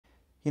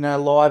You know,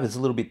 live is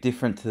a little bit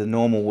different to the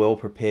normal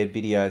well-prepared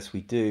videos we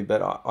do,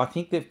 but I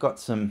think they've got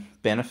some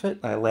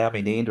benefit. They allow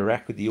me to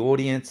interact with the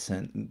audience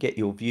and get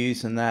your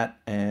views and that.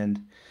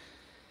 And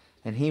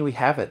here we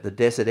have it, the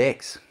Desert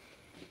X,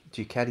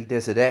 Ducati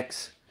Desert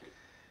X,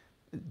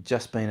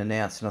 just been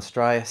announced in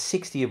Australia.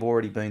 60 have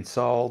already been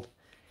sold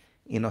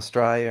in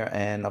Australia,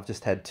 and I've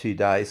just had 2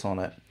 days on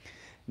it.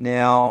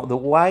 Now, the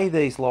way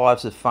these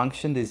lives have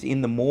functioned is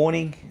in the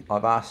morning,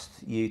 I've asked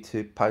you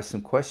to post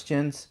some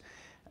questions,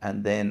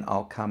 and then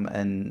I'll come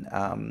and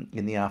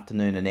in the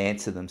afternoon and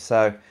answer them.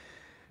 So,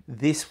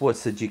 this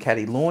was the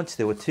Ducati launch.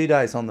 There were 2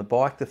 days on the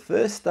bike. The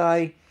first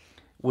day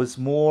was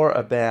more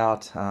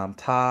about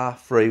tar,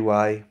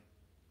 freeway.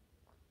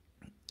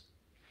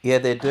 Yeah,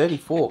 they're dirty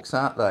forks,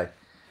 aren't they,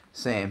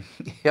 Sam?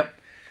 Yep.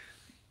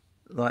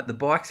 Like the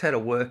bikes had a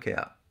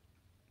workout.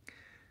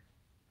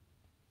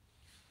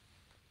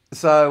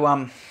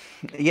 So,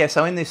 yeah,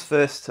 so in this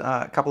first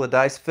couple of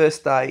days,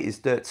 first day is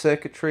dirt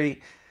circuitry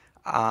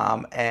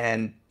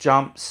and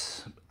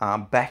jumps,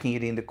 backing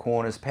it into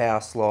corners,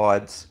 power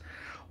slides,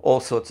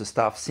 all sorts of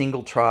stuff,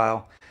 single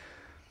trail.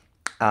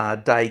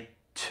 Day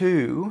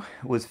two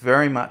was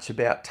very much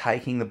about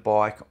taking the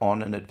bike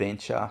on an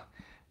adventure,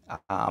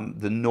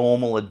 the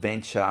normal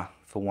adventure,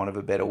 for want of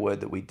a better word,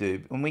 that we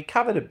do. And we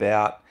covered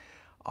about,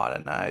 I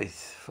don't know,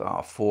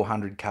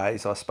 400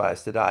 Ks, I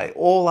suppose, today.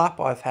 All up,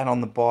 I've had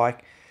on the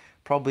bike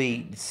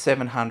probably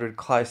 700,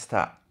 close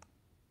to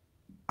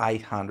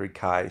 800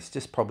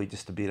 Ks, probably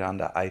just a bit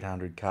under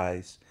 800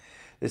 Ks.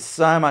 There's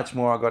so much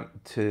more I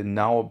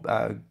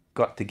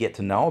got to get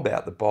to know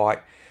about the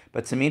bike,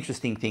 but some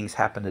interesting things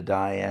happened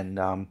today, and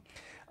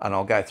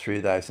I'll go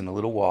through those in a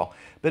little while.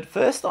 But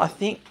first, I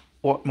think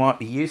what might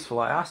be useful,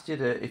 I asked you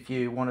to, if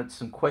you wanted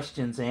some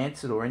questions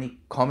answered or any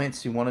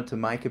comments you wanted to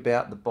make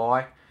about the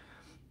bike,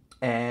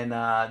 and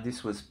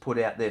this was put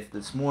out there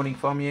this morning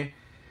from you.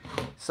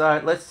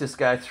 So let's just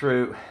go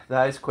through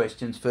those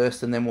questions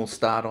first, and then we'll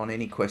start on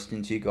any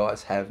questions you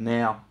guys have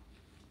now.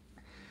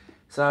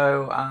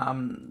 So,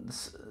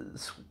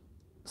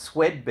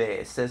 Swed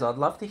Bear says, I'd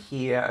love to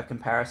hear a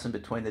comparison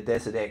between the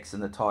Desert X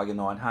and the Tiger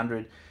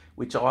 900,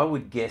 which I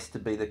would guess to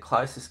be the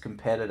closest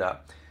competitor.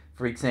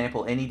 For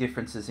example, any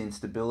differences in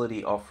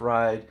stability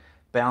off-road,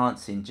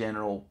 balance in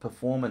general,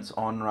 performance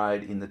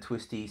on-road in the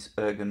twisties,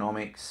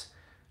 ergonomics.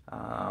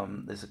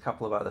 There's a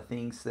couple of other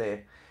things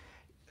there.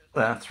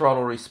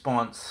 Throttle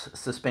response,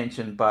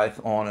 suspension, both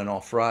on and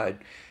off road.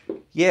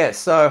 Yeah,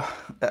 so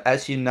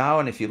as you know,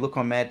 and if you look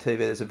on Mad TV,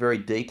 there's a very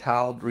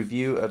detailed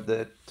review of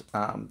the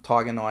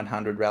Tiger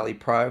 900 Rally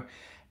Pro.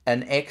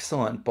 An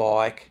excellent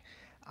bike,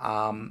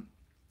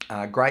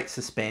 great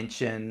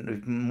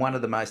suspension, one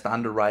of the most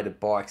underrated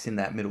bikes in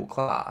that middle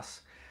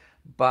class.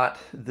 But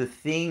the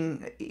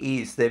thing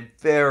is, they're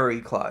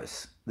very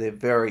close. They're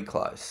very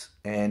close.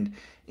 And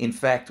in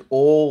fact,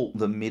 all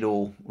the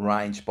middle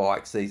range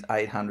bikes, these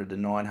 800 to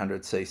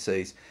 900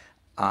 cc's,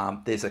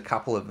 there's a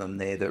couple of them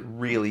there that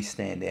really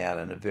stand out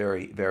and are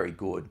very, very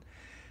good.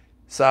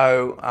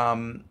 So,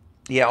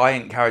 yeah, I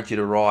encourage you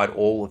to ride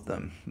all of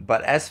them.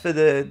 But as for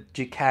the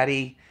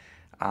Ducati,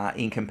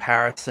 in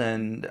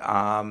comparison,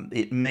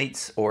 it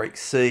meets or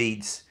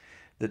exceeds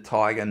the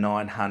Tiger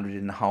 900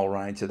 in the whole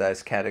range of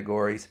those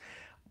categories.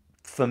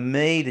 For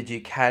me, the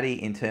Ducati,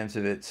 in terms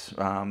of its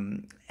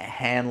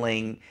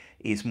handling,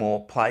 is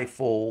more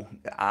playful.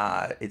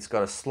 It's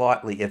got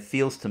it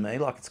feels to me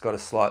like it's got a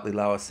slightly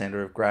lower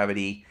center of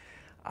gravity,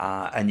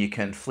 and you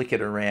can flick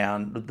it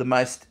around. The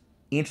most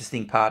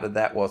interesting part of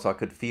that was I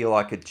could feel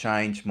I could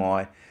change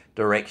my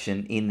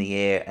direction in the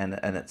air, and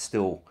it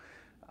still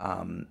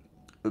um,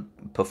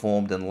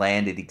 performed and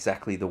landed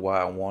exactly the way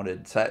I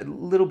wanted. So a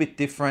little bit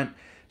different,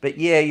 but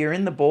yeah, you're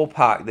in the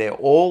ballpark there.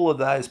 All of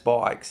those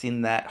bikes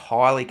in that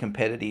highly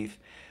competitive,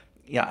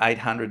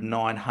 800,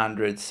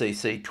 900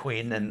 cc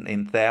twin and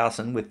in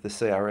 1000 with the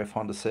CRF,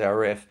 Honda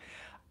CRF,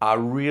 are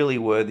really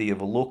worthy of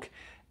a look.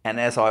 And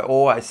as I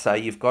always say,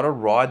 you've got to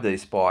ride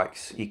these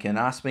bikes. You can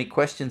ask me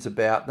questions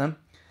about them,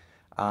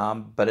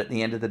 but at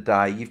the end of the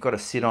day, you've got to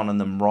sit on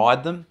them,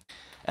 ride them.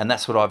 And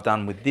that's what I've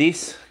done with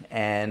this,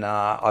 and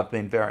I've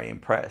been very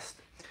impressed.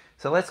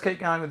 So let's keep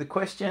going with the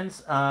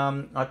questions.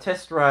 I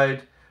test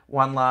rode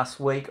one last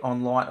week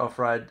on light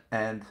off-road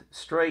and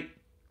street,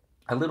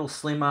 a little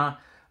slimmer,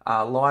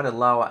 lighter,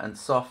 lower and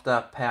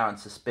softer power and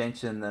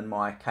suspension than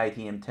my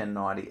KTM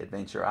 1090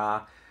 Adventure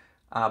R,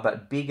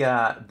 but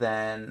bigger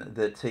than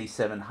the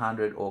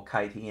T700 or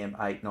KTM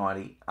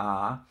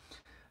 890R.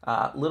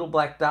 Little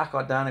Black Duck,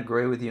 I don't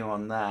agree with you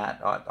on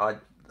that.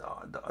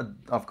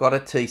 I've got a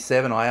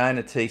T7. I own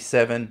a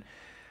T7.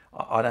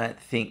 I don't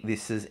think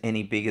this is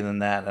any bigger than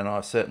that, and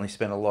I've certainly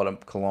spent a lot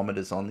of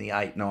kilometres on the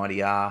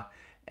 890R,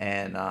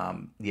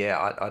 and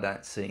yeah, I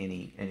don't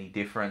see any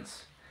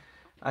difference.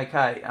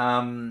 Okay,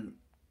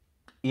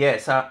 yeah,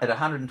 so at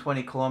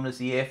 120 kilometres,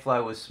 the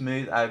airflow was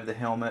smooth over the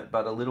helmet,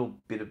 but a little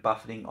bit of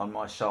buffeting on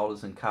my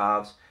shoulders and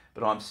calves.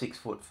 But I'm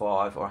 6'5"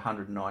 or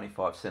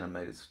 195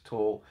 centimetres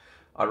tall.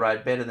 I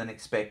rode better than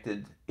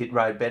expected. It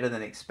rode better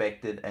than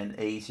expected and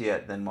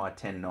easier than my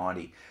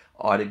 1090.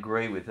 I'd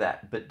agree with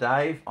that. But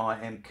Dave, I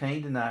am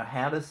keen to know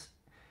how does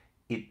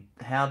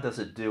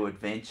it do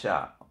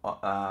adventure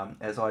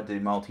as I do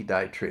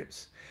multi-day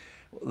trips?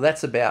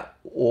 That's about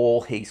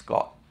all he's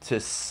got to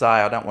say.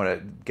 I don't want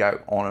to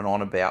go on and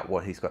on about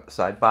what he's got to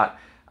say, but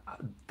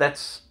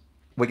that's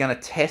we're going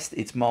to test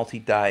its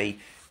multi-day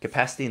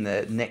capacity in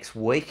the next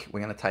week.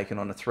 We're going to take it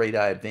on a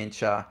 3-day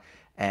adventure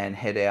and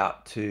head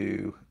out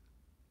to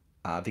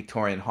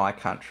Victorian High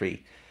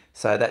Country.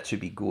 So that should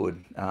be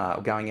good.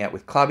 Going out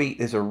with Clubby.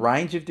 There's a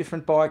range of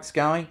different bikes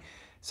going.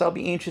 So it'll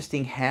be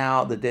interesting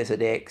how the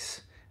Desert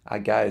X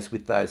goes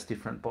with those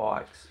different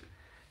bikes.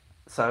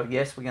 So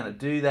yes, we're going to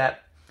do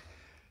that.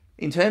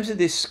 In terms of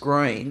this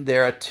screen,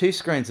 there are 2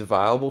 screens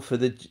available for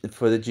the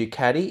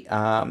Ducati.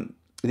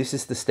 This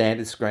is the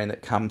standard screen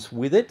that comes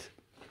with it,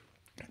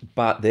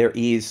 but there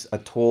is a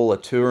taller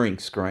touring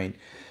screen.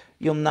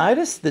 You'll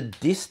notice the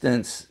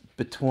distance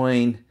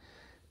between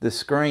the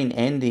screen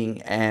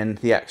ending and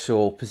the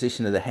actual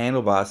position of the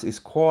handlebars is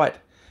quite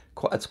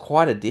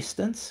a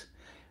distance.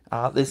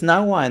 There's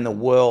no way in the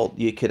world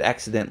you could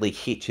accidentally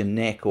hit your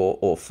neck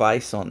or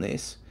face on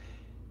this.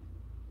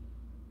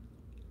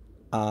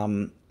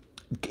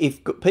 If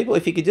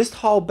you could just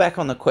hold back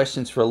on the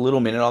questions for a little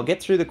minute, I'll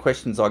get through the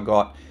questions I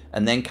got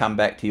and then come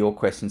back to your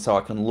questions so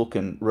I can look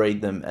and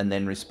read them and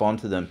then respond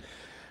to them.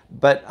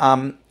 But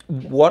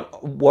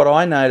what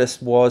I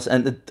noticed was,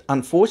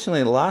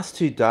 unfortunately, the last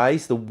 2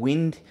 days, the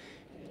wind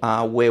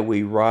where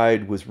we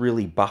rode was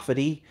really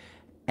buffety.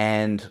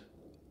 And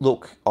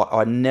look,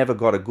 I never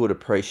got a good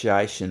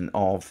appreciation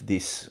of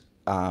this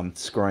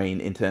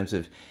screen in terms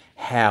of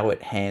how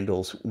it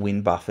handles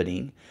wind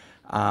buffeting.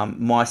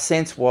 My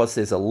sense was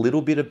there's a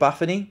little bit of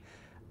buffeting,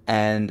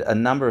 and a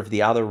number of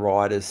the other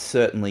riders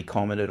certainly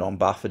commented on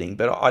buffeting.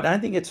 But I don't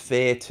think it's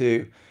fair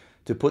to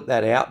put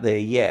that out there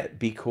yet,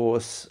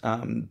 because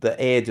the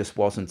air just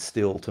wasn't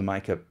still to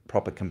make a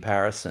proper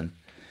comparison.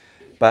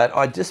 But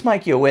I just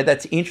make you aware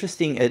that's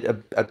interesting.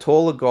 A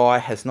taller guy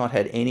has not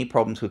had any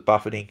problems with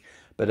buffeting,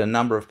 but a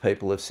number of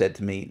people have said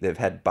to me they've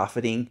had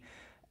buffeting.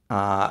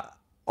 I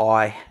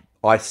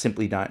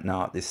simply don't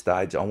know at this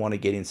stage. I want to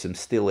get in some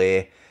still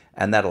air,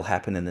 and that'll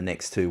happen in the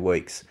next 2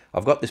 weeks.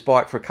 I've got this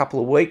bike for a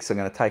couple of weeks. I'm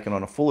going to take it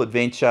on a full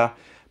adventure,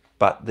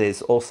 but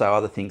there's also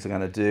other things I'm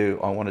going to do.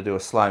 I want to do a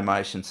slow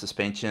motion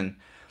suspension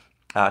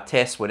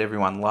test, what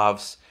everyone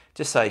loves,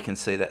 just so you can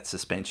see that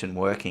suspension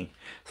working.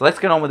 So let's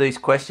get on with these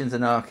questions,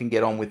 and then I can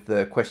get on with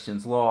the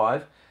questions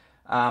live.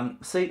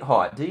 Seat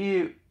height. Do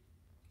you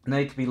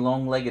need to be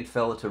long-legged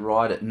fella to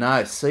ride it?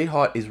 No, seat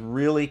height is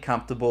really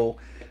comfortable.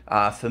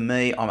 For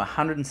me, I'm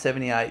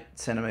 178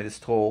 centimeters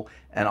tall,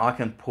 and I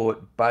can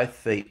put both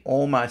feet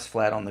almost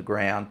flat on the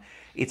ground.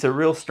 It's a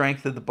real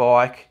strength of the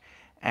bike,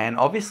 and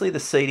obviously the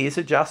seat is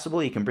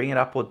adjustable. You can bring it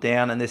up or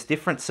down, and there's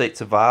different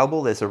seats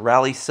available. There's a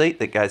rally seat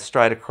that goes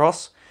straight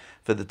across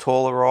for the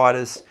taller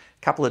riders.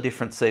 A couple of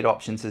different seat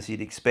options as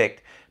you'd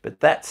expect, but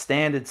that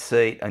standard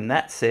seat and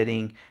that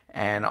setting,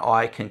 and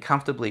I can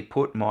comfortably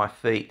put my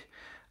feet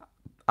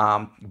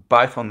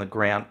both on the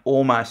ground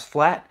almost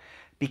flat,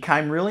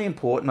 became really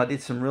important. I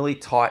did some really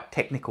tight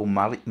technical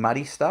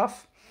muddy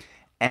stuff,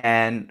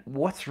 and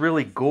what's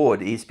really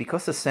good is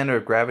because the center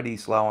of gravity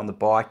is low on the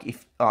bike,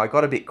 if I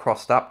got a bit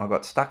crossed up and I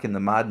got stuck in the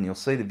mud, and you'll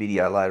see the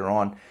video later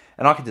on,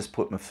 and I could just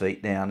put my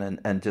feet down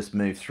and just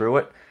move through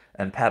it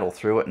and paddle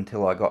through it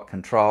until I got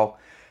control.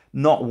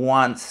 Not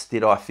once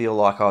did I feel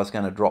like I was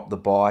going to drop the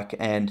bike,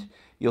 and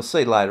you'll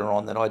see later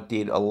on that I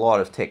did a lot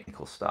of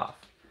technical stuff.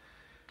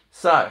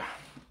 So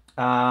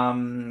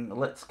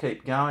let's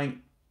keep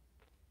going.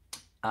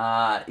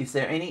 Is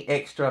there any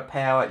extra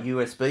power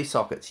USB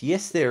sockets?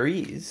 Yes, there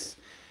is.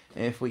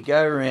 If we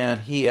go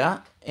around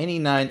here, any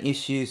known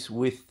issues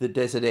with the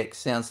Desert X?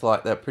 Sounds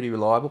like they're pretty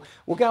reliable.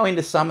 We'll go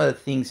into some of the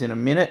things in a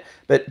minute,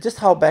 but just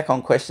hold back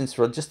on questions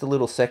for just a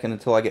little second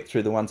until I get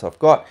through the ones I've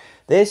got.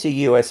 There's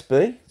your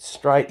USB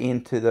straight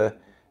into the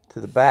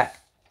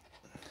back.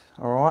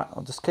 All right,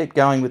 I'll just keep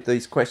going with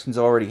these questions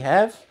I already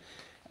have,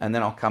 and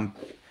then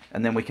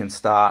then we can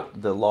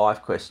start the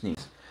live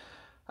questions.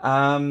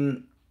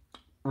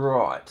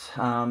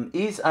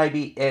 Is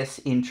ABS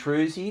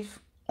intrusive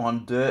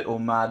on dirt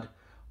or mud?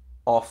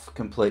 Off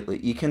completely.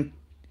 You can,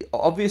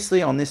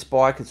 obviously on this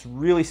bike, it's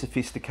really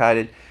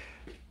sophisticated.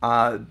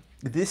 I'm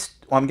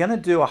going to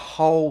do a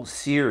whole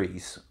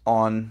series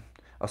on,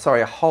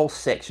 a whole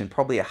section,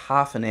 probably a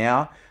half an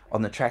hour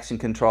on the traction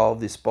control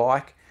of this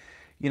bike.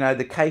 You know,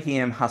 the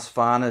KTM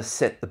Husqvarna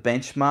set the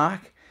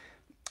benchmark.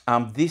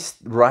 This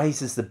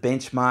raises the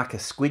benchmark a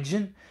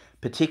squidgen,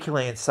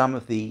 particularly in some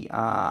of the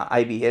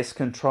ABS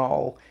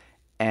control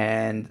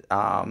and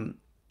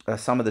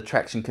some of the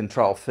traction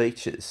control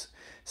features.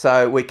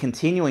 So we're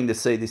continuing to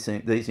see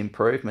these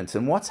improvements.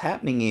 And what's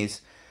happening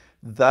is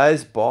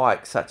those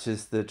bikes, such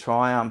as the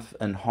Triumph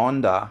and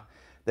Honda,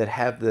 that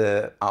have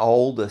the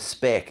older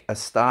spec are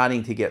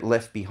starting to get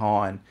left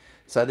behind.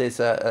 So there's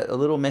a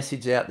little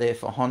message out there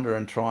for Honda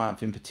and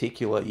Triumph in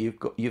particular.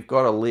 You've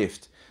got a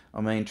lift. I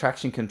mean,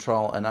 traction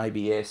control and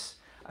ABS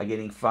are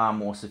getting far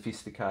more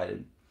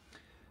sophisticated.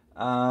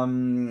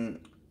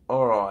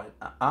 All right.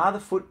 Are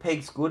the foot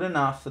pegs good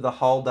enough for the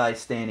whole day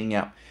standing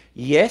up?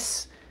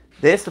 Yes.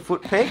 There's the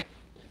foot peg.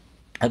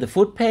 The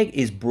foot peg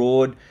is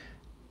broad.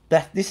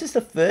 This is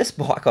the first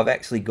bike I've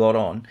actually got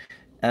on,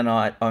 and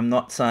I'm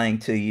not saying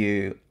to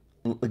you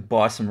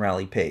buy some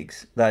rally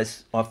pegs.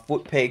 Those my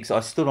foot pegs,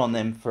 I stood on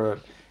them for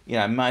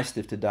most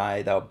of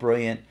today. They were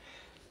brilliant.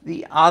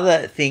 The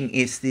other thing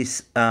is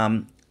this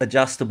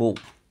adjustable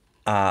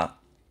uh,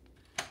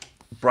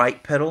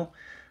 brake pedal,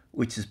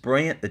 which is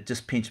brilliant. It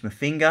just pinched my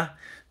finger,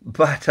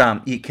 but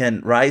you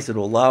can raise it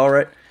or lower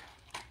it.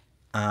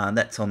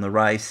 That's on the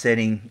raise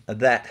setting.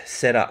 That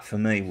setup for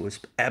me was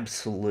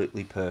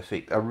absolutely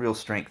perfect. A real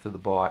strength of the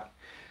bike.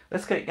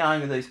 Let's keep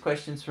going with these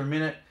questions for a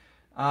minute.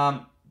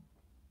 All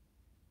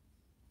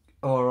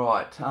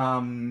right.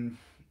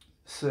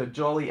 Sir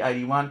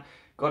Jolly81,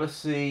 got to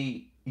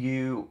see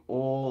you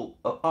all.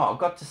 Oh,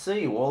 got to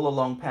see you all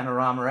along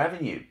Panorama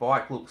Avenue.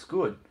 Bike looks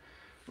good.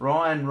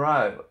 Ryan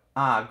Rowe.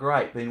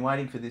 Great. Been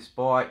waiting for this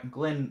bike.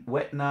 Glenn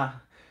Wetner.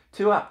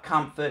 2-up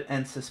comfort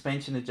and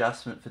suspension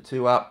adjustment for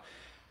 2-up.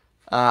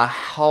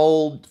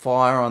 Hold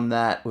fire on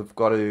that. We've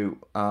got to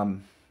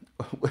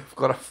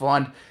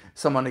find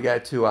someone to go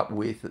 2-up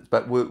with,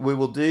 but we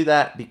will do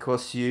that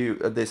because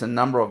there's a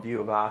number of you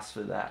have asked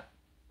for that.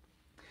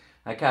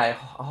 Okay,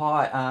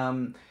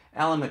 hi,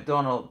 Alan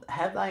McDonald.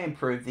 Have they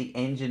improved the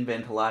engine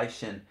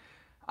ventilation?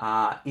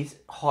 Is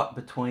it hot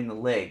between the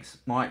legs?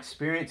 My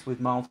experience with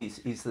multis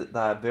is that they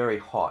are very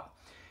hot.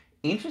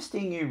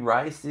 Interesting you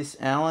raised this,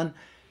 Alan.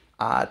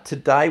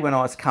 Today when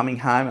I was coming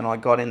home and I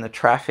got in the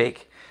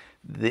traffic,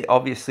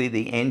 obviously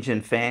the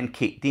engine fan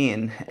kicked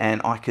in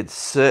and I could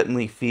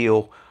certainly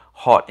feel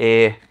hot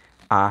air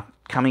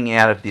coming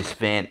out of this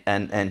vent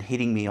and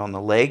hitting me on the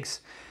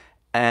legs.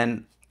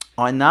 And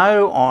I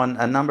know on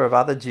a number of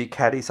other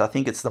Ducatis, I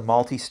think it's the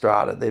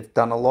Multistrada, they've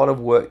done a lot of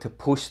work to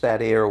push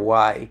that air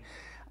away.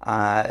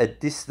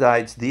 At this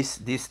stage,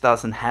 this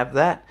doesn't have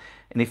that.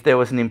 And if there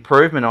was an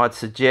improvement, I'd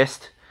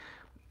suggest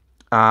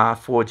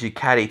for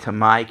Ducati to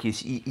make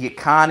is you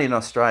can't in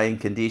Australian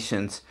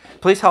conditions.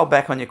 Please hold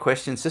back on your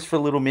questions just for a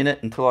little minute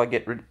until I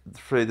get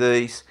through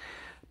these.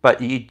 But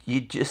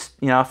you just,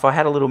 if I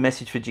had a little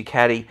message for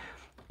Ducati,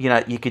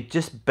 you could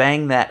just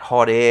bang that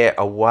hot air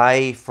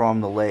away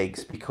from the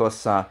legs,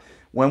 because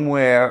when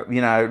we're,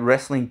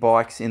 wrestling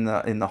bikes in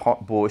the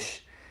hot bush,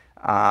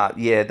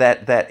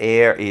 that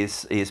air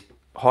is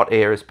hot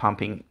air is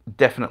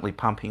definitely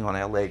pumping on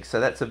our legs. So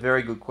that's a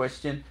very good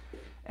question.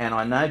 And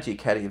I know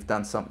Ducati have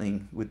done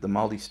something with the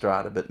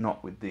Multistrada, but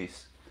not with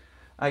this.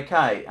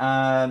 Okay,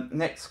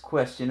 next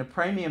question. A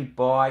premium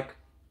bike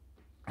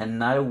and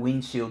no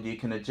windshield you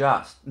can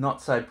adjust.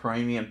 Not so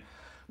premium.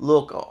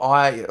 Look,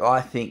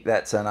 I think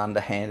that's an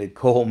underhanded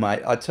call,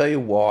 mate. I tell you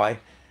why.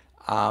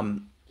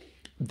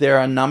 There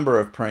are a number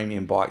of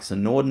premium bikes. The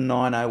Norden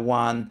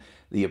 901,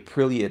 the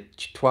Aprilia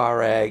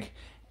Touareg,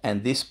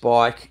 and this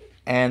bike,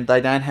 and they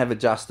don't have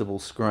adjustable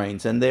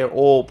screens, and they're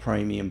all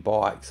premium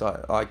bikes.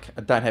 I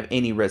don't have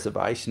any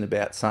reservation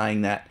about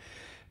saying that.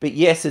 But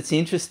yes, it's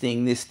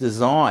interesting, this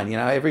design.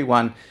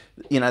 Everyone,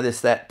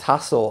 there's that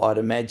tussle, I'd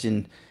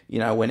imagine,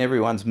 when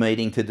everyone's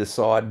meeting to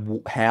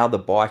decide how the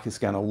bike is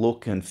going to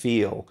look and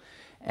feel.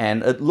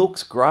 And it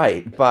looks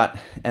great,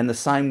 and the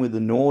same with the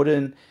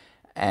Norden,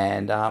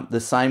 and the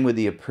same with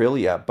the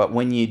Aprilia. But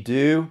when you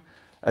do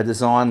a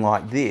design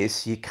like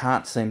this, you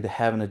can't seem to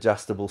have an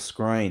adjustable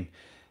screen.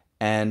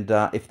 And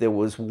if there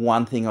was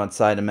one thing I'd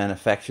say to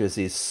manufacturers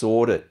is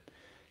sort it.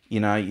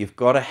 You've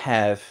got to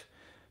have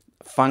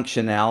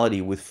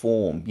functionality with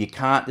form. You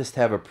can't just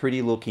have a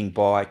pretty looking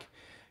bike.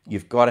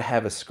 You've got to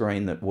have a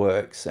screen that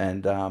works.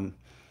 And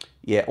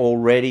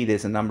already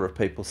there's a number of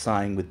people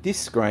saying with this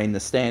screen, the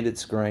standard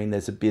screen,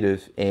 there's a bit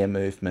of air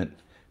movement.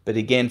 But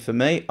again, for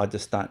me, I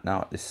just don't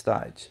know at this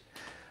stage.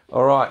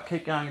 All right,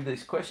 keep going with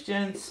these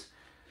questions.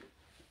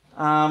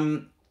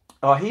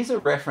 Here's a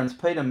reference.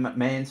 Peter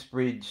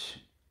Mansbridge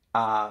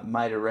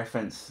made a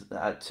reference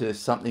to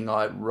something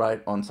I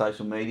wrote on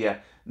social media,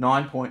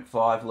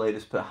 9.5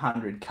 litres per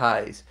 100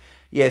 Ks.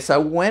 Yeah, so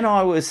when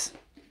I was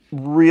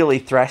really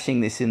thrashing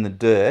this in the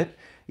dirt,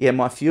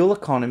 my fuel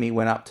economy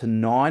went up to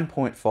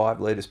 9.5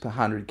 litres per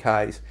 100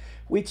 Ks,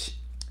 which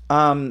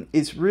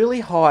is really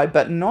high,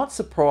 but not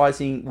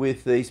surprising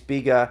with these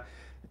bigger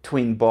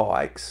twin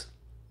bikes.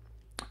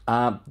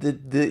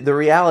 The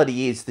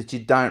reality is that you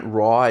don't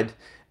ride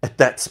at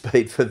that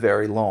speed for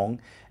very long,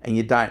 and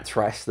you don't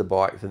thrash the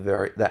bike for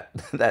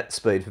that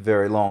speed for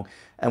very long.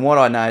 And what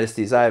I noticed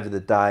is over the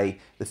day,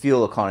 the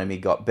fuel economy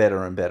got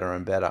better and better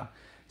and better.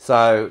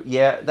 So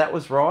yeah, that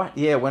was right.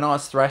 Yeah, when I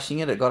was thrashing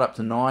it, it got up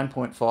to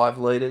 9.5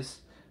 litres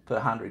per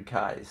 100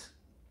 Ks.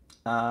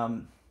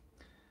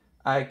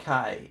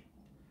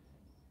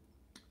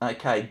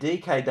 Okay,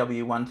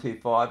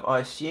 DKW125. I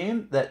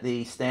assume that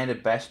the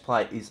standard bash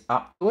plate is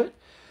up to it.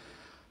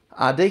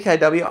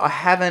 DKW, I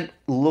haven't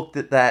looked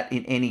at that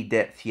in any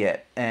depth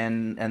yet,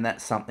 and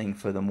that's something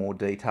for the more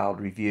detailed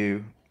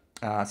review.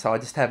 So I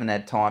just haven't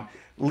had time.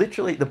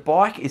 Literally, the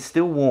bike is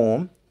still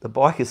warm. The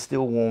bike is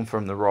still warm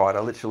from the ride.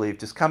 I literally have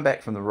just come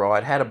back from the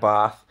ride, had a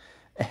bath,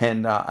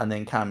 and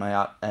then came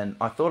out. And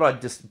I thought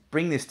I'd just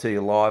bring this to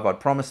you live. I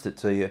promised it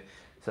to you,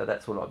 so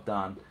that's what I've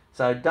done.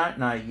 So don't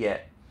know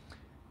yet.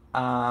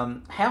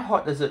 How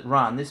hot does it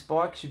run? This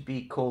bike should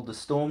be called the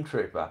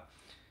Stormtrooper.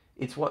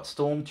 It's what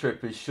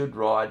Stormtroopers should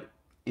ride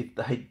if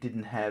they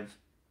didn't have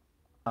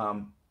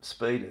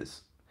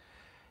speeders.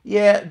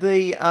 Yeah,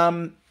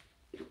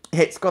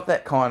 it's got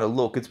that kind of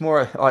look. It's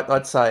more,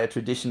 I'd say, a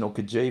traditional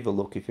Kajiva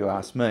look, if you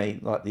ask me,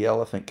 like the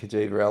elephant,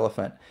 Kajiva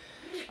elephant.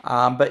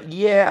 But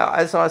yeah,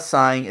 as I was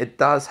saying, it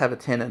does have a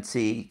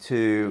tendency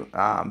to,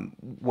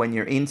 when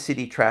you're in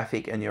city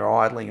traffic and you're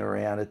idling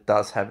around, it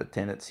does have a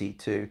tendency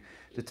to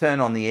turn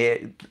on the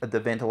air, the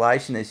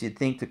ventilation, as you'd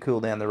think, to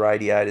cool down the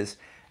radiators,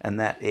 and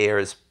that air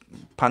is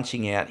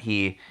punching out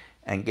here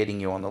and getting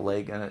you on the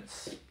leg, and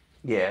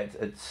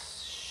it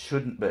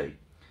shouldn't be.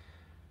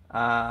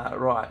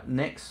 Right,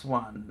 next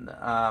one.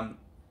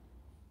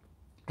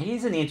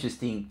 Here's an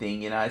interesting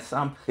thing,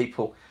 some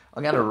people,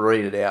 I'm going to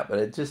read it out, but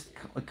it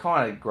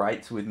kind of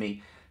grates with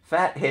me.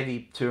 Fat,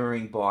 heavy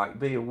touring bike.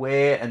 Be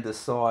aware and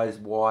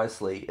decide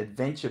wisely.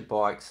 Adventure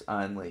bikes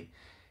only.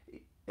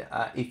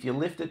 If you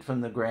lift it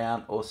from the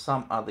ground or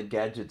some other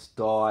gadgets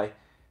die,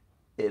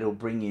 it'll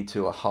bring you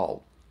to a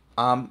halt.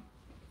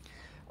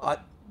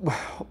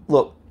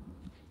 Look,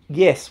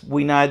 yes,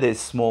 we know there's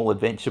small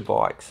adventure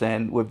bikes,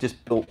 and we've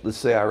just built the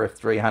CRF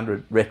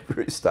 300 Red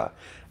Rooster,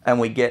 and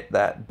we get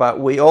that. But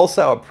we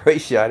also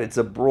appreciate it's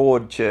a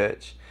broad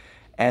church,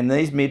 and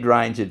these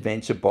mid-range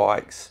adventure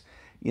bikes,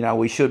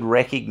 we should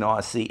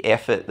recognise the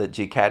effort that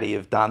Ducati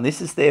have done. This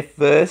is their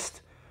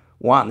first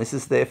one. This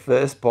is their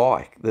first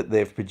bike that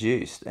they've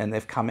produced, and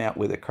they've come out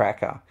with a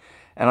cracker.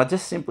 And I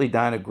just simply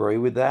don't agree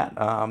with that.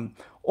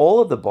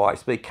 All of the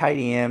bikes, be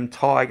KTM,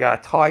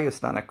 Tiger's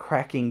done a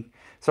cracking.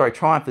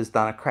 Triumph has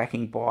done a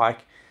cracking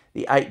bike.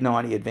 The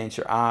 890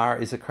 Adventure R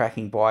is a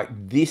cracking bike.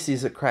 This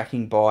is a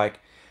cracking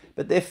bike.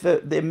 But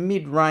they're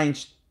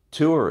mid-range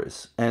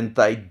tourers, and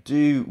they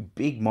do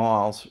big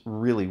miles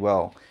really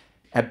well.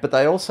 But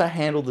they also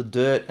handle the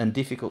dirt and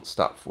difficult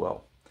stuff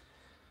well.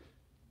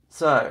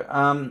 So,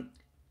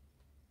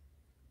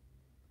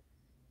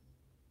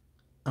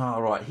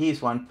 all right,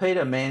 here's one.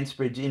 Peter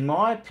Mansbridge, in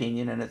my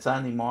opinion, and it's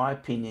only my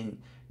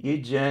opinion, you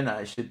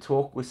journos should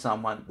talk with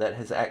someone that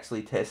has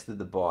actually tested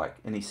the bike.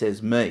 And he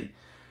says, me.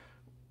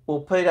 Well,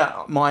 Peter,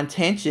 my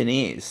intention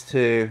is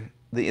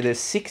there's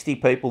 60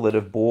 people that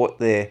have bought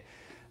their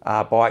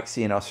bikes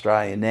in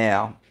Australia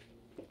now.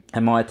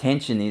 And my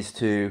intention is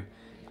to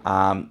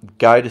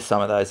go to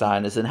some of those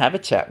owners and have a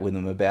chat with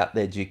them about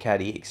their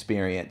Ducati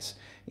experience,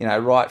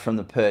 right from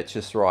the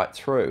purchase right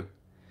through.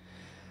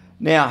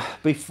 Now,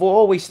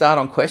 before we start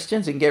on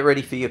questions, and get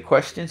ready for your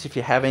questions if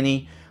you have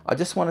any, I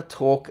just want to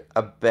talk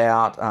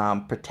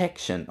about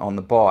protection on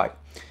the bike.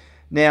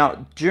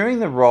 Now, during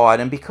the ride,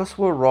 and because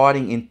we're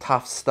riding in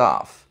tough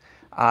stuff,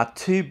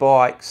 2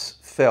 bikes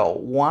fell.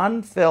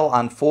 One fell,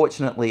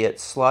 unfortunately, at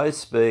slow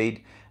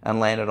speed and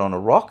landed on a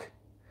rock.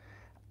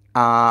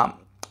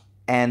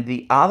 And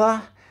the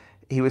other,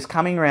 he was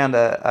coming around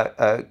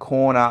a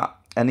corner,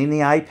 and in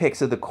the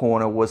apex of the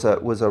corner was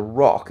a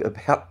rock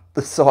about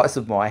the size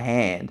of my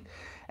hand,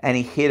 and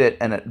he hit it,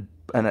 and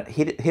it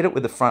hit it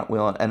with the front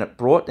wheel, and it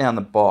brought down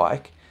the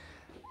bike,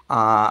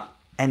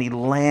 and he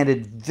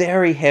landed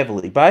very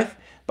heavily. Both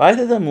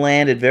of them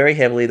landed very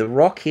heavily. The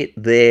rock hit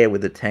there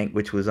with the tank,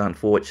 which was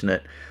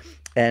unfortunate,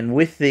 and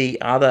with the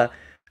other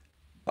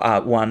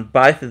one,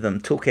 both of them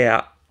took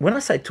out. When I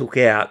say took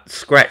out,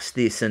 scratched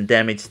this and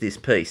damaged this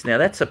piece. Now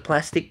that's a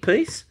plastic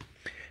piece,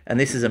 and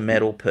this is a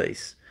metal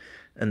piece,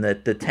 and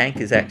the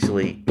tank is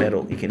actually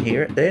metal. You can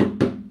hear it there.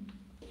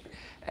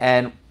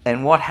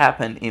 And what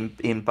happened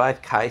in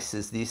both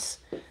cases, this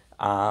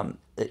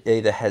it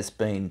either has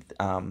been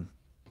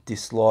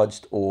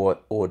dislodged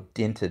or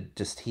dented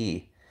just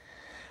here.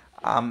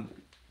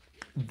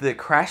 The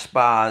crash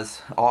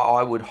bars,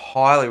 I would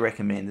highly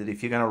recommend that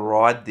if you're going to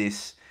ride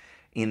this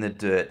in the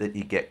dirt, that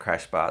you get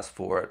crash bars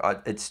for it.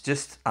 It's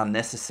just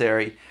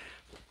unnecessary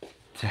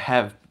to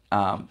have,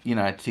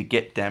 to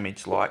get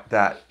damage like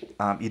that.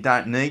 You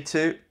don't need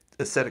to.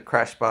 A set of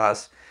crash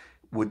bars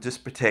would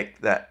just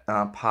protect that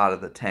part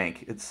of the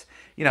tank. It's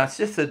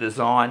just the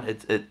design.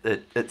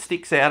 It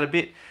sticks out a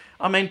bit.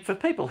 I mean, for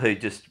people who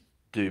just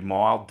do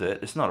mild dirt,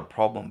 it's not a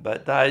problem.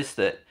 But those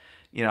that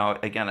are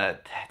going to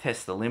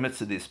test the limits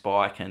of this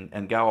bike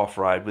and go off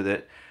road with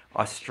it,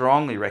 I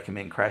strongly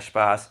recommend crash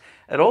bars.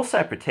 It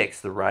also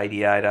protects the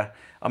radiator.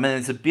 I mean,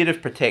 there's a bit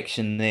of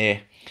protection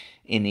there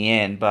in the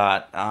end,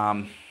 but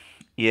I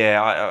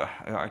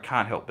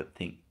can't help but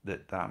think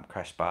that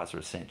crash bars are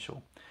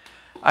essential.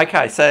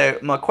 Okay, so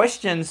my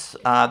questions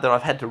that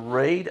I've had to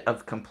read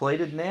have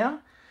completed now.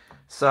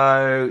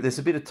 So there's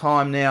a bit of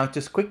time now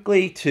just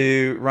quickly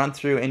to run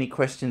through any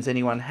questions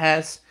anyone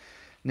has.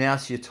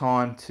 Now's your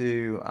time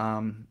to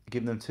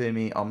give them to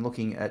me. I'm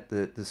looking at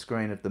the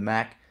screen of the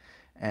Mac,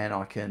 and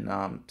I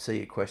can see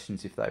your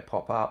questions if they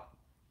pop up.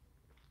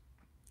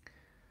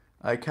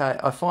 Okay,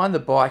 I find the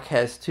bike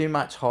has too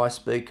much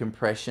high-speed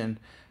compression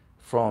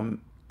from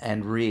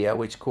and rear,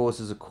 which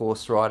causes a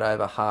course ride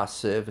over harsh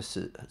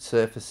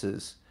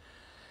surfaces.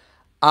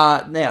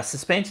 Now,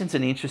 suspension's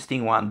an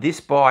interesting one.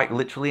 This bike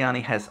literally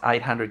only has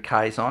 800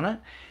 Ks on it.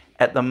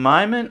 At the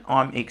moment,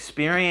 I'm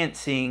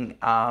experiencing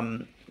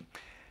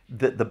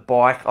that the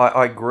bike,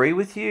 I agree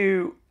with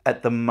you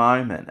at the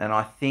moment, and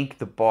I think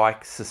the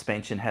bike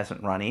suspension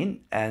hasn't run in,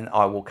 and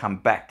I will come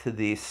back to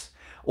this,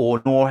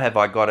 or nor have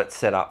I got it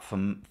set up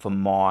for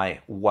my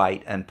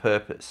weight and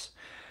purpose.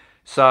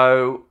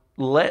 So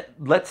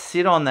let's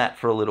sit on that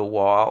for a little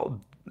while.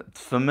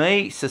 For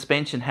me,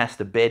 suspension has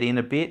to bed in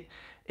a bit.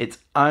 It's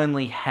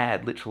only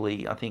had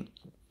literally, I think,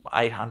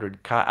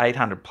 800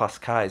 plus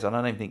Ks. I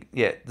don't even think,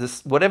 yeah,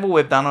 this whatever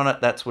we've done on it,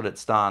 that's what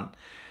it's done.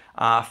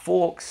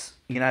 Forks,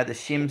 you know, the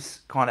shims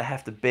kind of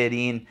have to bed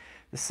in.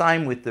 The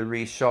same with the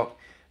rear shock.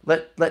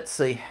 Let's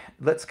see.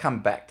 Let's come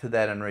back to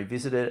that and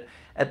revisit it.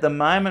 At the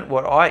moment,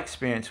 what I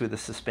experienced with the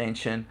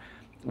suspension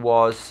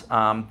was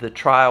the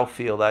trail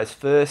feel. Those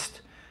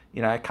first,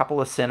 you know, a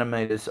couple of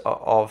centimeters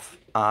of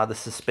the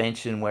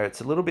suspension where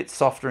it's a little bit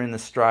softer in the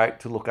stroke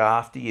to look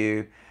after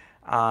you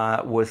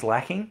was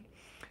lacking.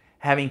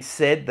 Having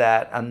said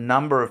that, a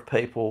number of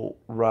people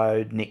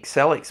rode Nick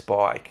Selleck's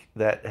bike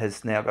that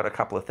has now got a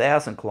couple of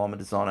thousand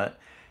kilometres on it,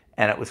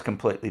 and it was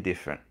completely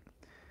different.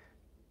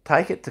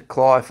 Take it to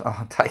Clive.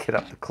 Oh, take it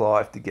up to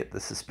Clive to get the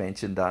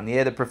suspension done.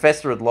 Yeah, the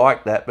professor would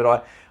like that,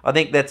 but I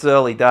think that's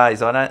early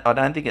days. I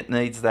don't think it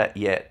needs that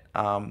yet.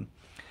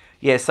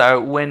 Yeah,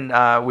 so when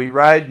we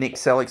rode Nick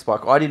Selleck's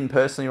bike, I didn't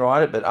personally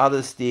ride it, but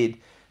others did.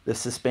 The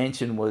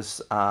suspension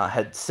was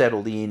had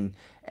settled in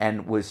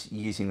and was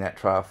using that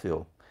trail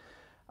feel.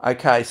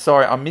 Okay,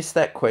 sorry, I missed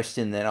that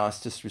question then. I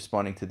was just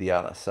responding to the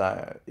other.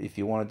 So if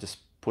you want to just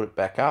put it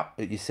back up.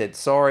 You said,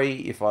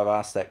 sorry if I've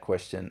asked that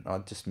question. I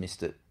just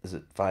missed it as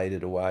it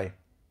faded away.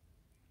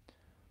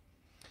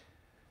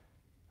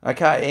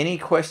 Okay, any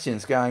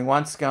questions? Going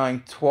once,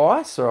 going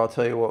twice, or I'll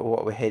tell you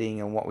what we're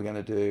heading and what we're going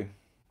to do.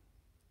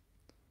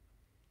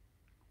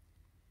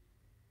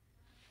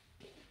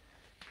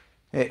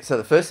 Yeah, so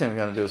the first thing we're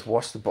going to do is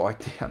wash the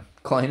bike down,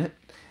 clean it.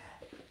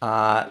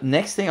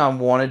 Next thing I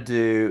want to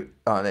do,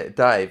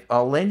 Dave,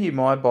 I'll lend you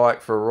my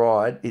bike for a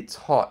ride. It's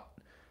hot.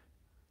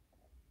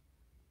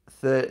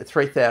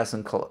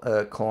 13,000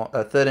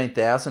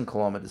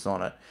 kilometers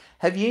on it.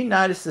 Have you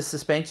noticed the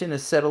suspension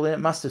has settled in? It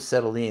must have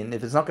settled in.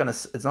 If it's not going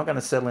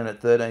to settle in at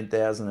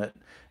 13,000,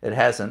 it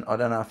hasn't. I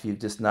don't know if you've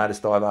just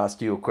noticed I've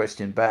asked you a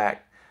question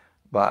back,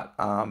 but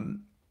I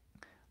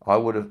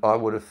would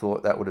have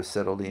thought that would have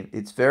settled in.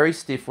 It's very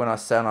stiff when I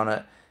sat on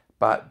it,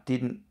 but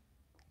didn't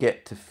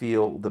get to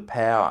feel the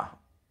power.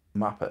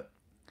 Muppet.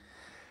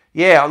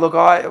 Yeah, look,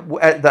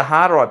 the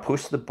harder I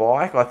pushed the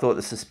bike, I thought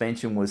the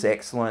suspension was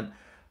excellent.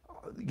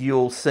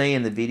 You'll see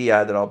in the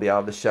video that I'll be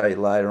able to show you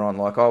later on,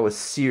 like I was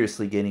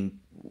seriously getting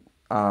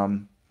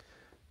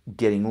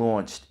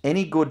launched.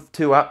 Any good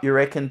 2-up, you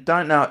reckon?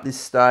 Don't know at this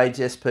stage,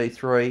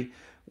 SP3,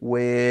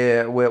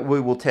 where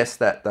we will test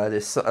that though.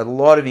 There's a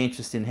lot of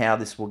interest in how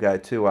this will go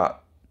 2-up.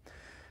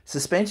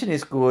 Suspension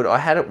is good. I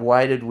had it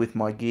weighted with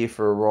my gear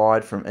for a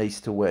ride from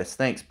east to west.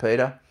 Thanks,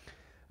 Peter.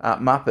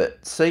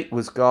 Muppet, seat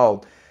was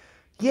gold.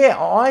 Yeah,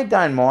 I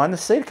don't mind the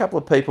seat. A couple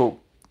of people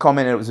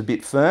commented it was a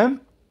bit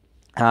firm.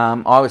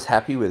 I was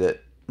happy with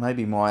it.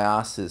 Maybe my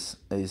ass is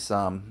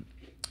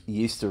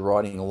used to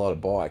riding a lot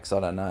of bikes.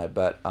 I don't know,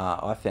 but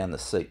I found the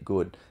seat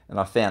good, and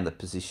I found the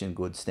position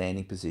good,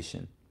 standing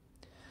position.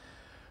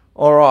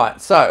 All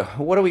right, so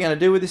what are we going to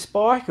do with this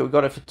bike? We've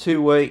got it for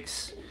 2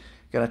 weeks.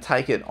 Going to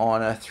take it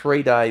on a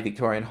 3-day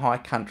Victorian high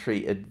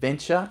country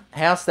adventure.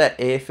 How's that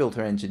air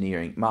filter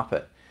engineering,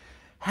 Muppet?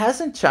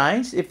 Hasn't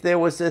changed. If there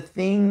was a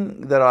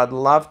thing that I'd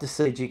love to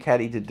see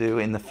Ducati to do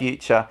in the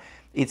future,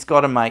 it's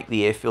got to make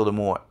the air filter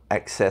more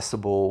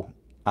accessible.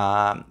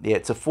 Yeah,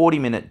 it's a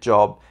 40-minute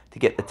job to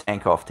get the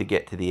tank off to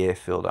get to the air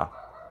filter.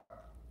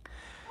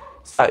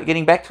 So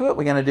getting back to it,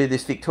 we're going to do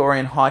this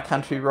Victorian high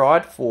country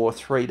ride for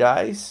 3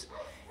 days.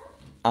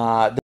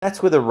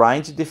 That's with a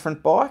range of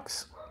different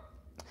bikes.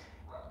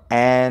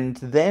 And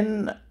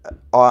then,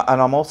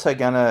 I'm also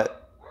going to,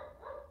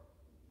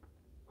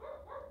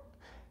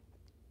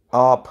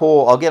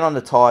 Paul, I'll get on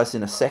the tyres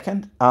in a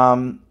second.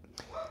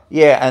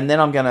 Yeah, and then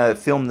I'm going to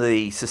film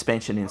the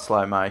suspension in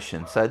slow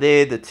motion. So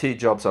they're the 2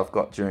 jobs I've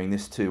got during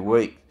this 2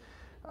 week.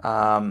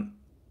 Yeah,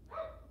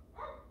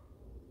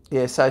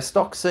 so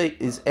stock seat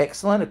is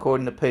excellent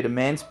according to Peter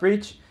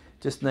Mansbridge.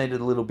 Just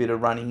needed a little bit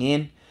of running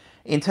in.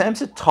 In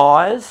terms of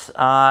tyres,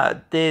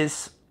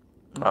 there's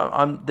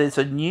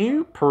a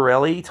new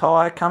Pirelli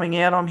tyre coming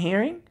out, I'm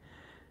hearing.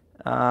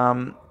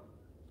 And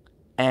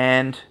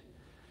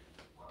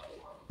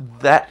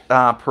that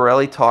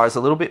Pirelli tyre is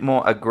a little bit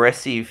more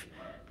aggressive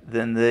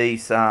than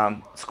these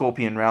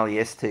Scorpion Rally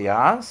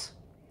STRs.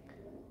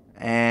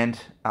 And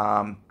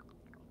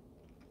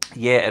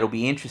yeah, it'll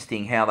be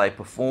interesting how they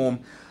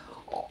perform.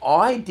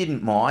 I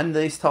didn't mind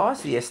these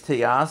tyres, the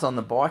STRs on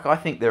the bike. I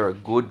think they're a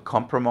good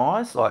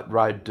compromise, like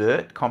road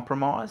dirt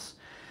compromise.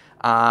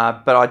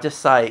 But I just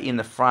say in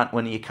the front,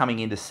 when you're coming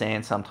into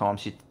sand,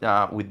 sometimes you,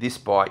 with this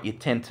bike, you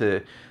tend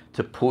to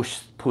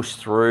push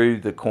through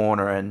the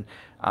corner, and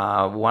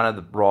one of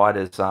the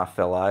riders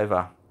fell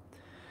over.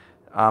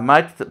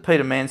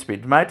 Peter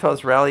Mansbridge,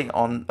 Motors Rally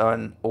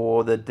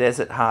or the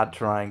desert hard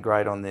terrain,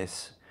 great on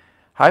this.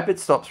 Hope it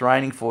stops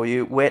raining for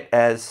you. Wet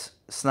as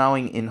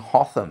snowing in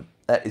Hotham.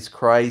 That is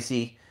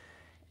crazy.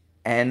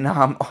 And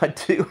I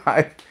do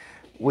hope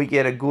we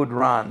get a good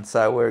run.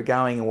 So we're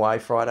going away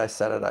Friday,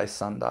 Saturday,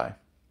 Sunday.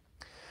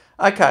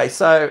 Okay,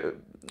 so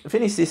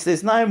finish this.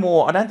 There's no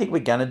more. I don't think we're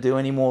going to do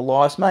any more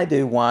lives. May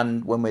do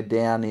one when we're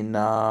down in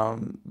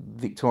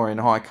Victorian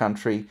High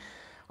Country.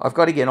 I've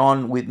got to get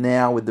on with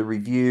the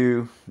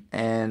review,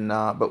 and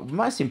but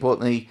most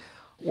importantly,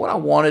 what I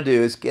want to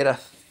do is get a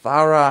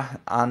thorough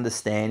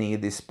understanding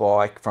of this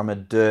bike from a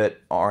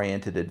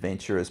dirt-oriented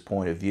adventurer's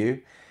point of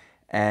view,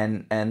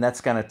 and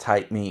that's going to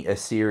take me a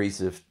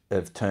series of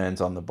turns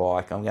on the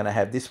bike. I'm going to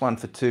have this one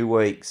for 2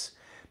 weeks,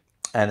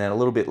 and then a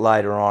little bit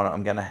later on,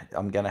 I'm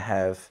going to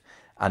have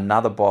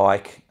another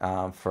bike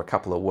for a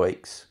couple of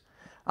weeks.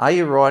 Are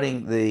you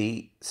riding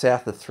the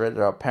south of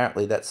Thredbo?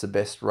 Apparently, that's the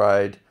best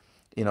road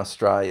in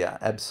Australia.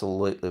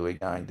 Absolutely, we're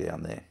going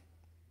down there.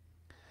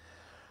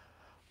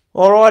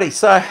 Alrighty,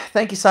 so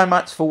thank you so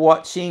much for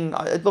watching.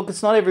 Look,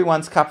 it's not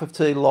everyone's cup of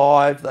tea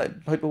live.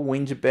 People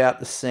whinge about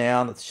the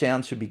sound. The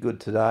sound should be good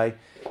today.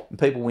 And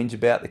people whinge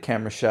about the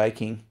camera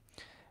shaking.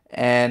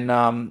 And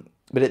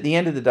but at the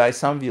end of the day,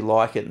 some of you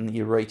like it and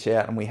you reach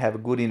out and we have a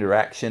good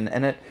interaction.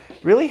 And it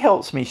really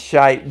helps me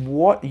shape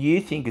what you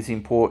think is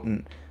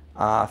important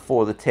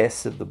for the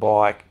tests of the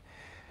bike.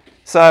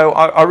 So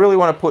I really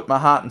want to put my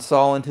heart and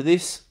soul into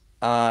this.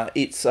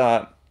 It's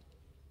a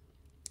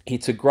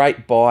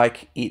great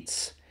bike.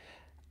 It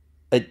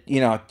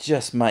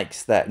just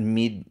makes that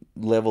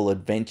mid-level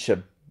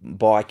adventure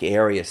bike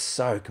area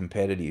so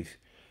competitive,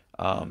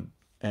 and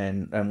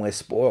we're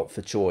spoilt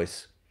for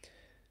choice.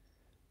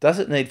 Does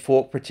it need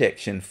fork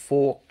protection?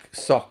 Fork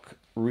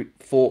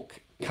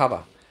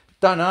cover?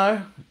 Don't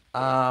know.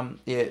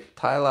 Yeah,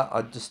 Taylor,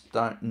 I just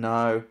don't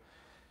know.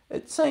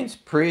 It seems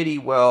pretty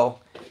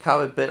well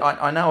covered, but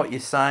I know what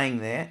you're saying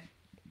there.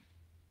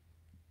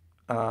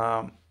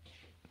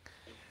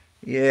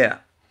 Yeah.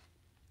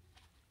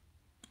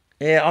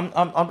 Yeah,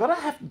 I'm gonna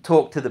have to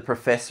talk to the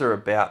professor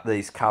about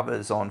these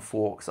covers on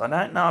forks. I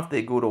don't know if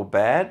they're good or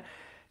bad.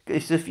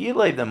 Because if you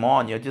leave them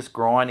on, you're just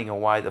grinding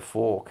away the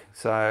fork.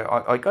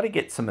 So I got to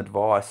get some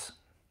advice.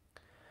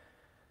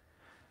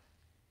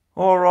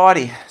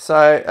 Alrighty,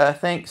 so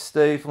thanks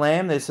Steve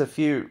Lamb. There's a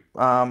few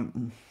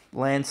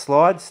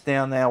landslides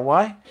down the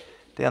way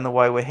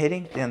we're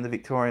heading, down the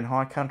Victorian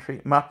High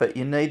Country. Muppet,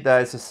 you need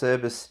those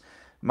Acerbis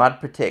mud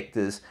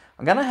protectors.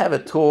 I'm going to have a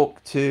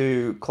talk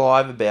to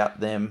Clive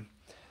about them,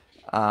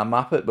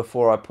 Muppet,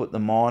 before I put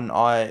them on.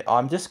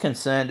 I'm just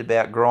concerned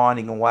about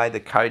grinding away the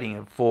coating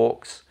of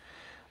forks.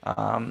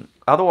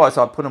 Otherwise,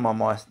 I'd put them on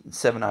my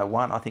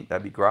 701. I think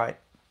they'd be great.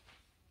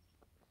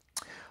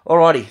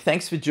 Alrighty,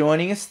 thanks for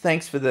joining us.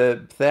 Thanks for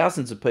the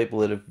thousands of people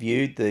that have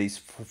viewed these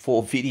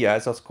 4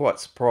 videos. I was quite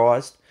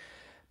surprised.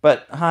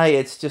 But hey,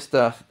 it's just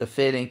a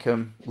fair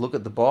income look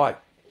at the bike.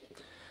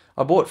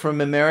 I bought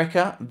from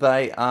America.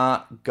 They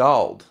are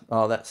gold.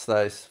 Oh, that's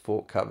those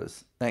fork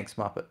covers. Thanks,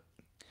 Muppet.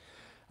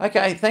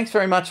 Okay, thanks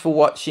very much for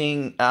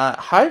watching.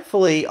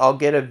 Hopefully, I'll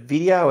get a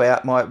video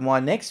out. My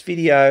next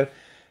video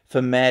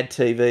for Mad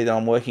TV that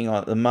I'm working on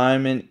at the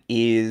moment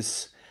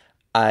is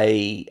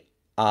a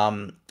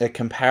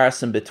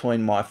comparison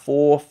between my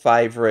 4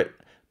 favourite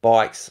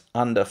bikes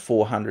under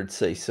 400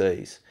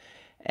 cc's.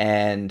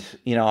 And,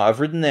 I've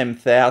ridden them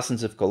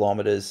thousands of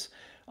kilometres.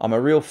 I'm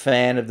a real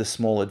fan of the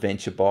small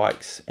adventure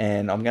bikes,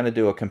 and I'm going to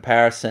do a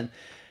comparison.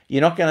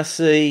 You're not going to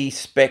see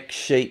spec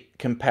sheet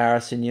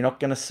comparison. You're not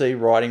going to see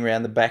riding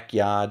around the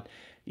backyard.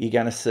 You're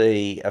going to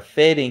see a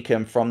fair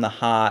income from the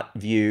heart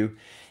view.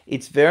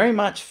 It's very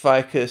much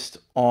focused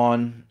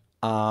on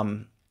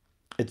those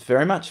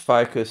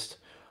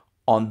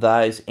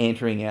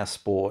entering our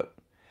sport.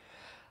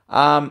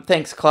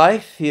 Thanks, Clay,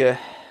 for your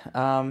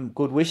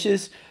good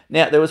wishes.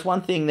 Now, there was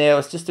one thing there. It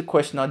was just a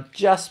question I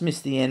just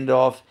missed the end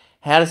of.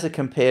 How does it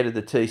compare to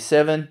the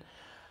T7?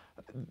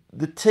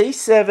 The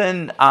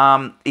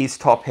T7 is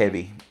top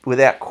heavy.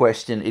 Without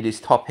question, it is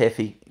top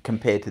heavy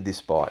compared to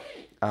this bike.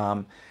 I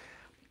own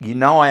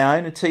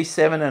a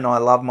T7 and I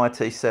love my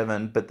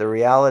T7, but the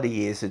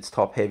reality is it's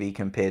top heavy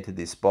compared to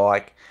this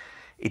bike.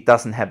 It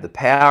doesn't have the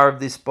power of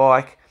this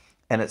bike,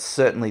 and it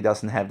certainly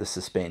doesn't have the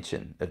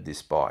suspension of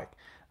this bike.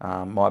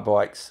 My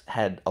bike's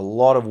had a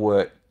lot of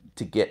work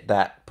to get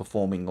that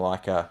performing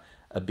like a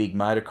big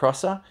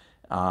motocrosser.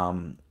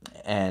 And,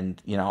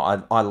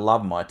 I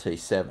love my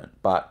T7,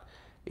 but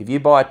if you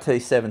buy a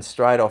T7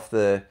 straight off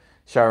the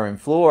showroom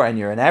floor and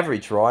you're an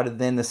average rider,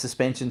 then the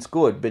suspension's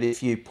good. But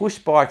if you push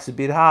bikes a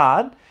bit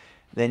hard,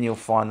 then you'll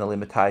find the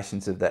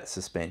limitations of that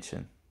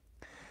suspension.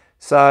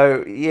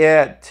 So,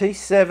 yeah,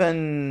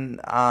 T7,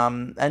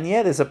 and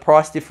yeah, there's a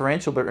price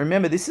differential. But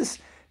remember, this is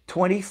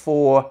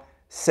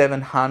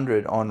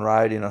 $24,700 on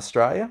road in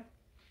Australia.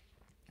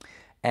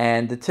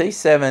 And the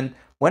T7,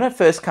 when it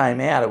first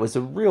came out, it was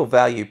a real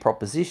value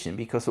proposition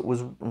because it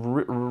was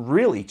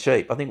really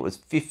cheap. I think it was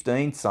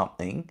 15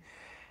 something.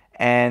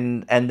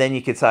 and then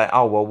you could say,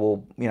 oh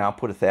well, I'll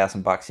put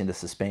 $1,000 into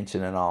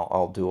suspension and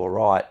I'll do all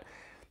right.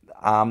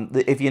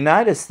 If you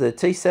notice, the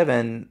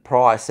T7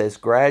 price has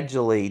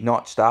gradually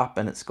notched up,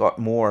 and it's got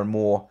more and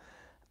more.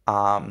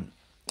 Yeah,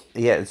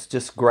 it's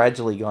just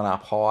gradually gone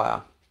up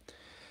higher.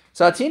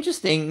 So it's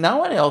interesting. No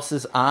one else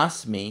has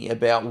asked me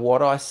about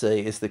what I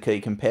see as the key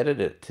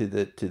competitor to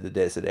the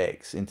Desert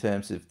X in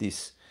terms of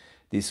this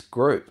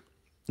group,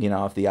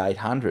 of the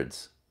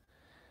 800s.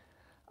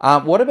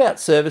 What about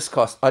service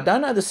cost? I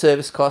don't know the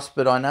service cost,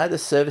 but I know the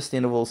service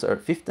intervals are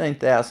at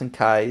 15,000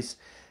 Ks.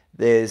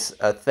 There's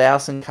a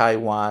 1,000 K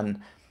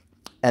one,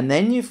 and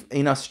then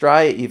in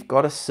Australia you've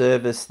got to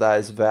service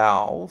those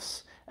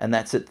valves, and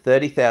that's at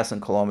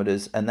 30,000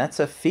 kilometres, and that's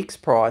a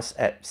fixed price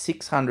at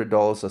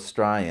 $600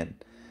 Australian.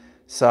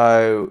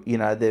 So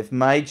they've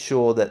made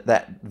sure that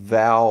that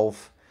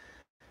valve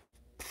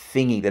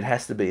thingy that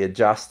has to be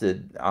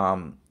adjusted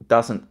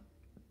doesn't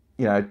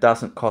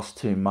cost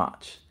too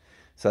much.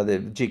 So the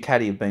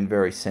Ducati have been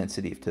very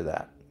sensitive to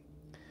that.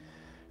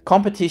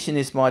 Competition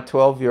is my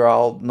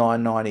 12-year-old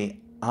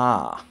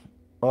 990R.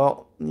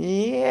 Well,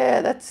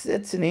 yeah, that's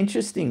an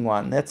interesting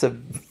one. That's a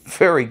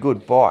very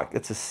good bike.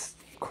 It's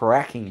a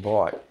cracking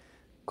bike.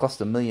 Cost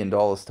 $1 million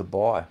to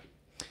buy.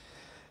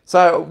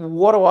 So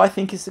what do I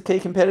think is the key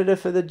competitor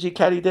for the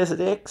Ducati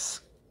Desert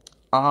X?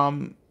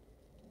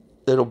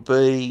 It'll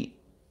be,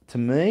 to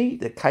me,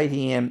 the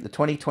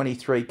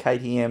 2023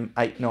 KTM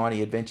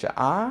 890 Adventure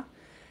R,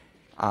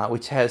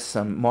 which has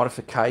some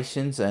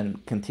modifications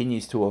and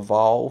continues to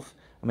evolve.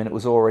 I mean, it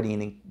was already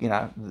in,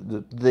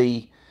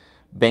 the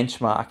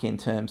benchmark in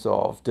terms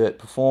of dirt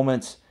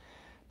performance.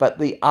 But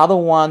the other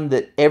one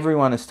that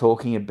everyone is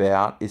talking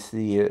about is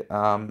the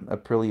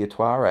Aprilia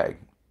Touareg.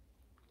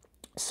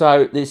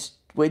 So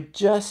we're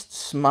just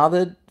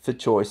smothered for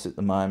choice at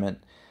the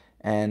moment,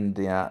 and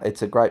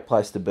it's a great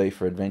place to be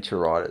for adventure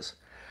riders.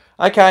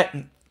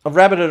 Okay, I've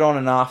rabbited on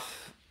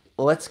enough.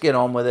 Let's get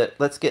on with it.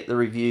 Let's get the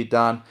review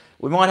done.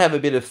 We might have a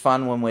bit of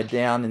fun when we're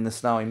down in the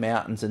snowy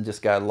mountains and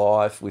just go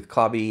live with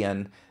Clubby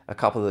and a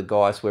couple of the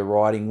guys we're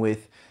riding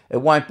with. It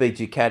won't be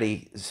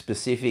Ducati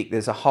specific.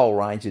 There's a whole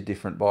range of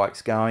different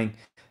bikes going,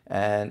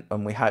 and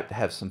we hope to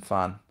have some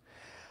fun.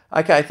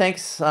 Okay,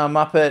 thanks,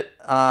 Muppet.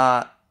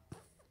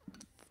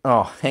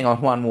 Oh, hang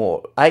on, one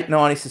more.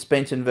 890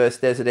 suspension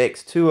versus Desert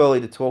X. Too early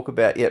to talk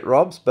about yet,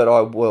 Robs, but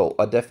I will.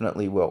 I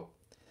definitely will.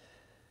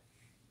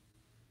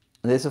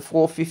 There's a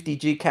 450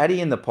 Ducati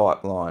in the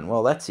pipeline.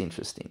 Well, that's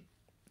interesting.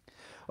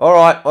 All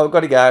right, I've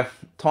got to go.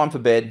 Time for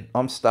bed.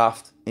 I'm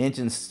stuffed.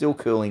 Engine's still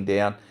cooling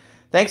down.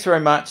 Thanks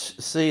very much.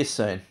 See you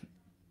soon.